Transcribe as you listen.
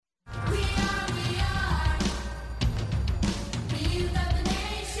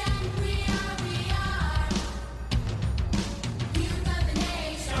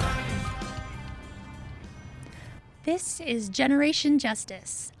This is Generation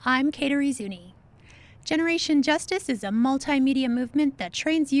Justice. I'm Kateri Zuni. Generation Justice is a multimedia movement that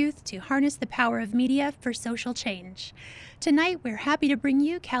trains youth to harness the power of media for social change. Tonight, we're happy to bring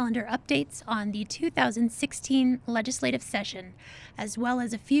you calendar updates on the 2016 legislative session, as well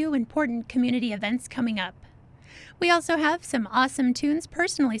as a few important community events coming up. We also have some awesome tunes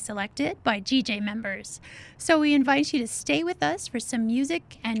personally selected by GJ members, so we invite you to stay with us for some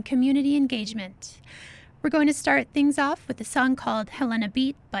music and community engagement. We're going to start things off with a song called Helena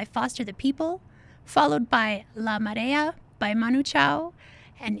Beat by Foster the People, followed by La Marea by Manu Chao,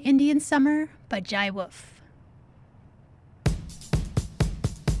 and Indian Summer by Jai Wolf.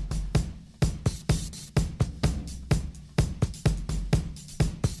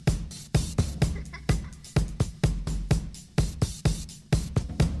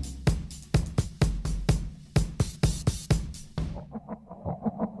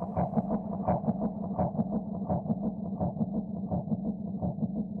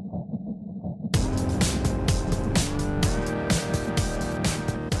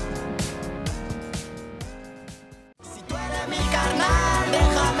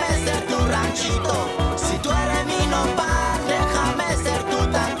 Si tú eres mi nopal, déjame ser tu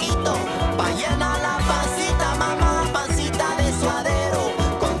taquito. Pa' llenar la pancita, mamá, pancita de suadero.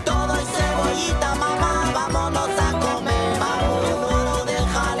 Con todo y cebollita, mamá, vámonos a comer. Vámonos del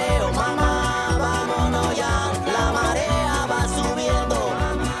jaleo, mamá, vámonos ya. La marea va subiendo,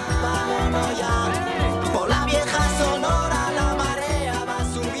 vámonos ya. Por la vieja Sonora, la marea va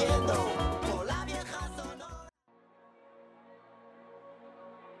subiendo. Por la vieja Sonora.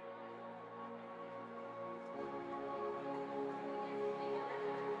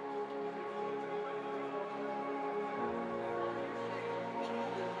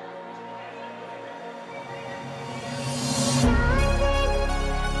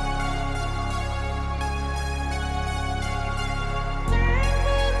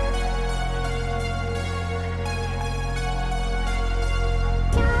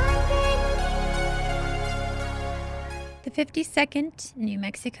 The 52nd New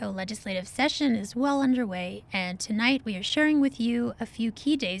Mexico legislative session is well underway, and tonight we are sharing with you a few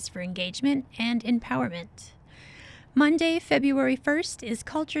key days for engagement and empowerment. Monday, February 1st is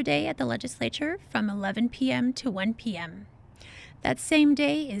Culture Day at the legislature from 11 p.m. to 1 p.m. That same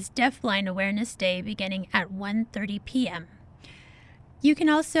day is Deafblind Awareness Day beginning at 1:30 p.m. You can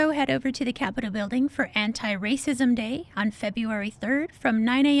also head over to the Capitol building for Anti-Racism Day on February 3rd from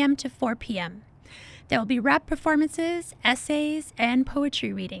 9 a.m. to 4 p.m. There will be rap performances, essays, and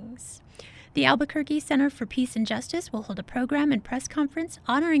poetry readings. The Albuquerque Center for Peace and Justice will hold a program and press conference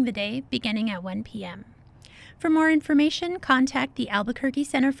honoring the day beginning at 1 p.m. For more information, contact the Albuquerque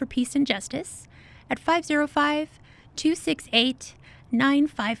Center for Peace and Justice at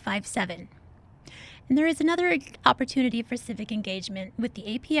 505-268-9557. And there is another opportunity for civic engagement with the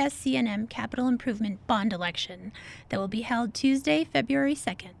APS-CNM Capital Improvement Bond Election that will be held Tuesday, February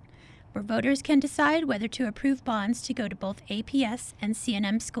 2nd. Where voters can decide whether to approve bonds to go to both APS and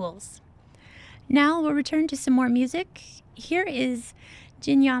CNM schools. Now we'll return to some more music. Here is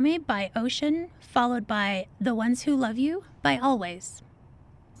Jinyame by Ocean, followed by The Ones Who Love You by Always.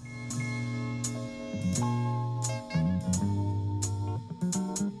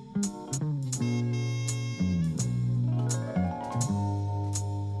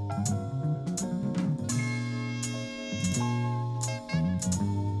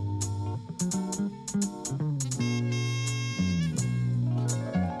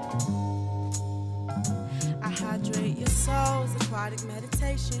 Aquatic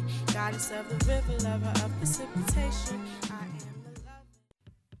meditation, goddess of the river, lover of precipitation. I am the love.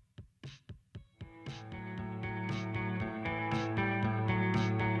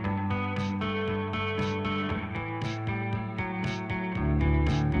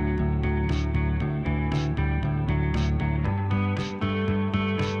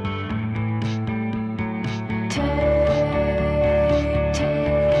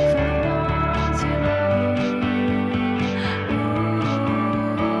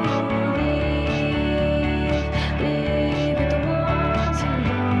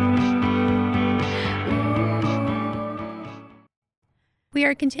 We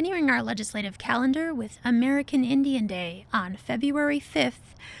are continuing our legislative calendar with American Indian Day on February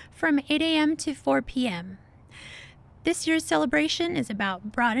 5th from 8 a.m. to 4 p.m. This year's celebration is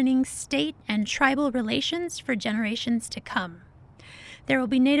about broadening state and tribal relations for generations to come. There will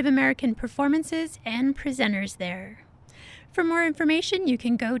be Native American performances and presenters there. For more information, you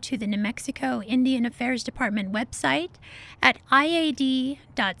can go to the New Mexico Indian Affairs Department website at iad.state.nm.us.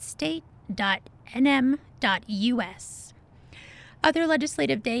 Other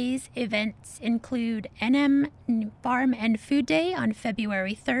legislative days events include NM Farm and Food Day on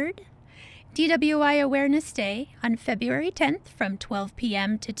February 3rd, DWI Awareness Day on February 10th from 12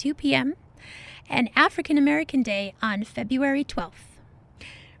 p.m. to 2 p.m., and African American Day on February 12th.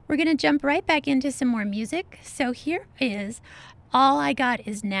 We're going to jump right back into some more music, so here is All I Got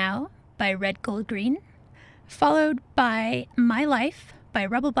Is Now by Red Gold Green, followed by My Life by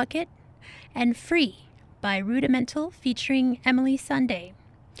Rubble Bucket, and Free by Rudimental featuring Emily Sunday.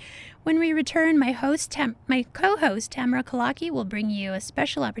 When we return, my co-host Tamara Kalaki will bring you a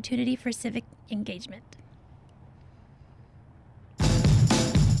special opportunity for civic engagement.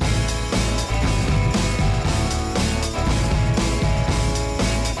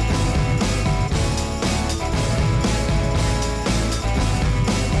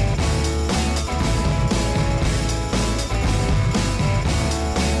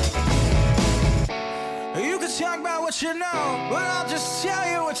 Talk about what you know, but I'll just tell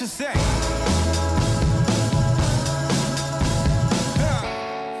you what you think.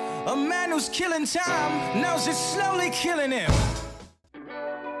 A man who's killing time knows it's slowly killing him.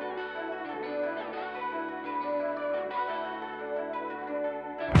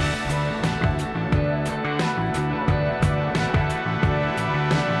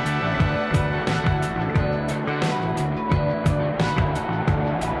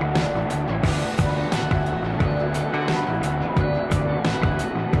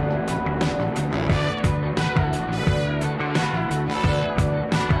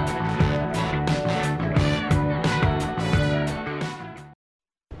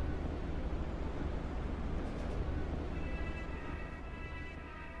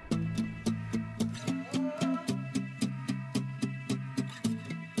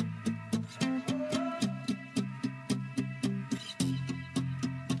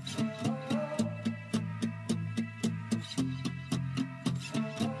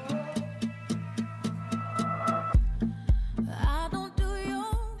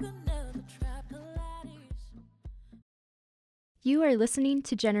 You are listening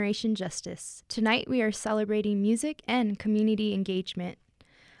to Generation Justice. Tonight we are celebrating music and community engagement.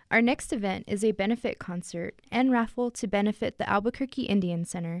 Our next event is a benefit concert and raffle to benefit the Albuquerque Indian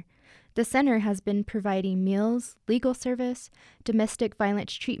Center. The center has been providing meals, legal service, domestic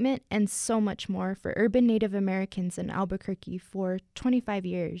violence treatment, and so much more for urban Native Americans in Albuquerque for 25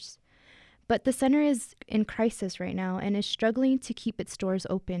 years. But the center is in crisis right now and is struggling to keep its doors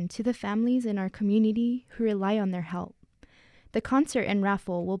open to the families in our community who rely on their help. The concert and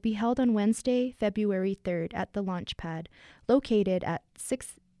raffle will be held on Wednesday, February 3rd at the Launchpad, located at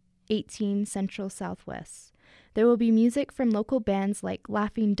 618 Central Southwest. There will be music from local bands like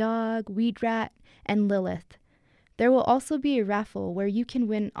Laughing Dog, Weed Rat, and Lilith. There will also be a raffle where you can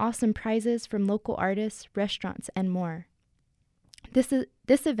win awesome prizes from local artists, restaurants, and more. This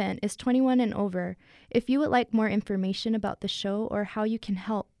event is 21 and over. If you would like more information about the show or how you can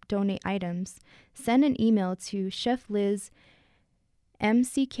help donate items, send an email to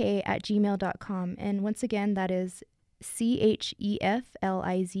cheflizmck@gmail.com. And once again, that is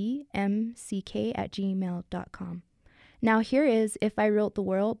cheflizmck@gmail.com. Now here is If I Wrote the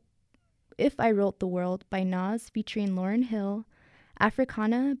World by Nas featuring Lauryn Hill,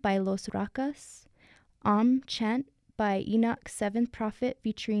 Africana by Los Racas, Chant by Enoch Seventh Prophet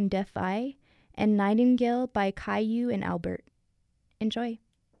featuring Def I, and Nightingale by Caillou and Albert. Enjoy.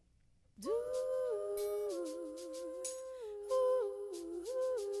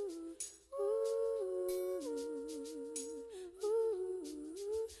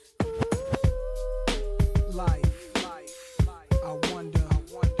 Life, I wonder,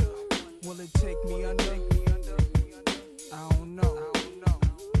 will it take me under? I don't know.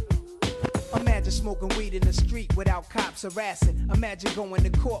 Imagine smoking weed in the street without cops harassing. Imagine going to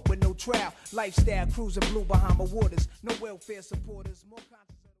court with no trial. Lifestyle cruising blue Bahama waters. No welfare supporters. More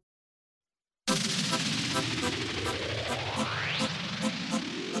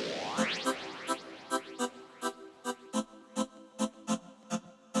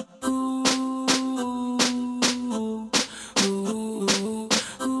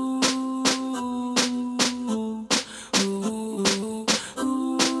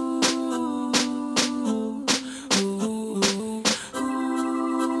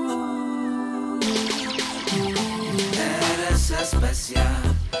especial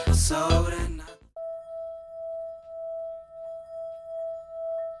sobre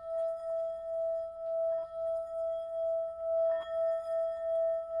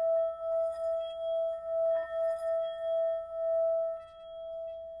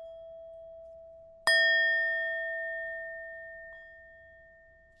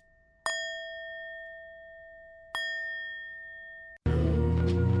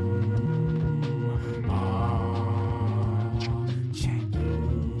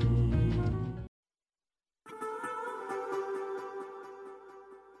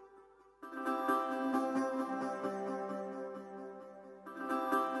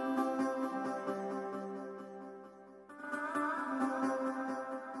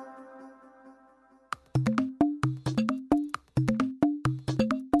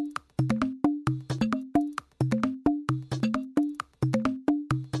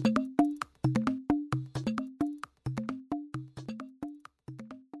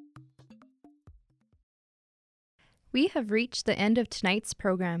We have reached the end of tonight's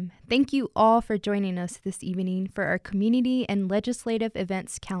program. Thank you all for joining us this evening for our community and legislative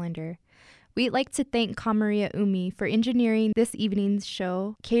events calendar. We'd like to thank Kamaria Umi for engineering this evening's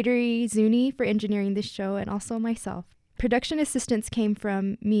show, Kateri Zuni for engineering this show, and also myself. Production assistance came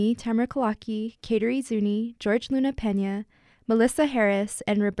from me, Tamara Kalaki, Kateri Zuni, George Luna Pena, Melissa Harris,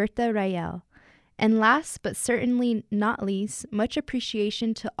 and Roberta Rael. And last but certainly not least, much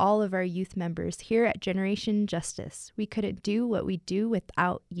appreciation to all of our youth members here at Generation Justice. We couldn't do what we do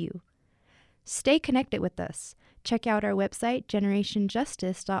without you. Stay connected with us. Check out our website,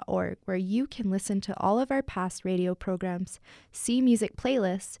 generationjustice.org, where you can listen to all of our past radio programs, see music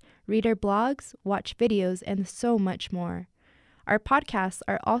playlists, read our blogs, watch videos, and so much more. Our podcasts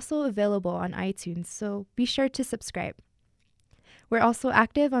are also available on iTunes, so be sure to subscribe. We're also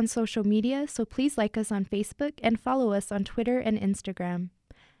active on social media, so please like us on Facebook and follow us on Twitter and Instagram.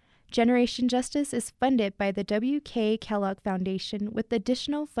 Generation Justice is funded by the W.K. Kellogg Foundation with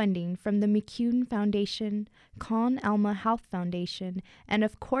additional funding from the McCune Foundation, Con Alma Health Foundation, and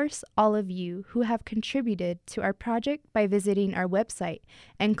of course all of you who have contributed to our project by visiting our website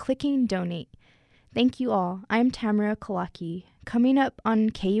and clicking Donate. Thank you all. I'm Tamara Kalaki. Coming up on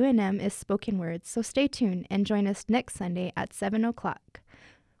KUNM is Spoken Words, so stay tuned and join us next Sunday at 7 o'clock.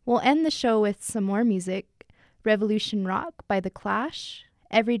 We'll end the show with some more music: Revolution Rock by The Clash,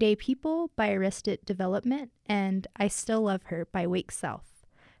 Everyday People by Arrested Development, and I Still Love Her by Wake Self.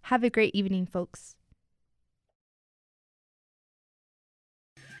 Have a great evening, folks.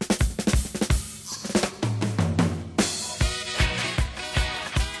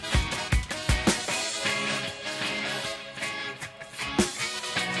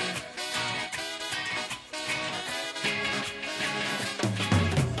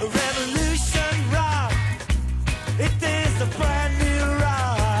 Revolution rock, it is a brand new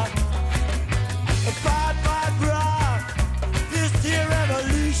rock, a bad rock, this here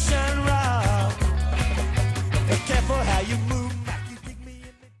revolution rock. Be careful how you move, back you dig me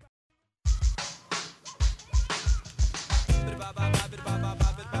in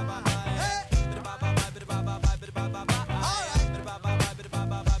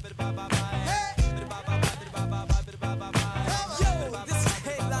Yo, this is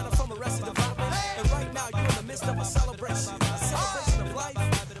Headliner from Arrested Development, and right now you're in the midst of a celebration of life,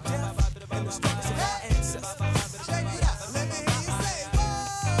 death, and the struggles of our ancestors. Check it out. Let me hear you say,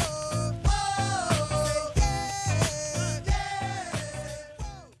 whoa, whoa, yeah, yeah,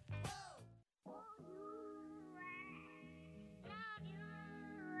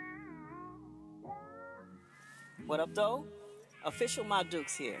 What up, though? Official My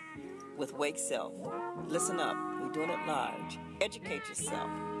Dukes here with Wake Self. Listen up. We're doing it large. Educate yourself.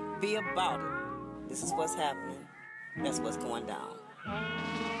 Be about it. This is what's happening. That's what's going down.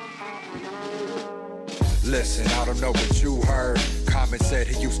 Listen, I don't know what you heard. Common said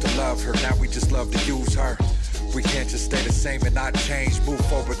he used to love her. Now we just love to use her. We can't just stay the same and not change. Move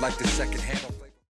forward like the second hand.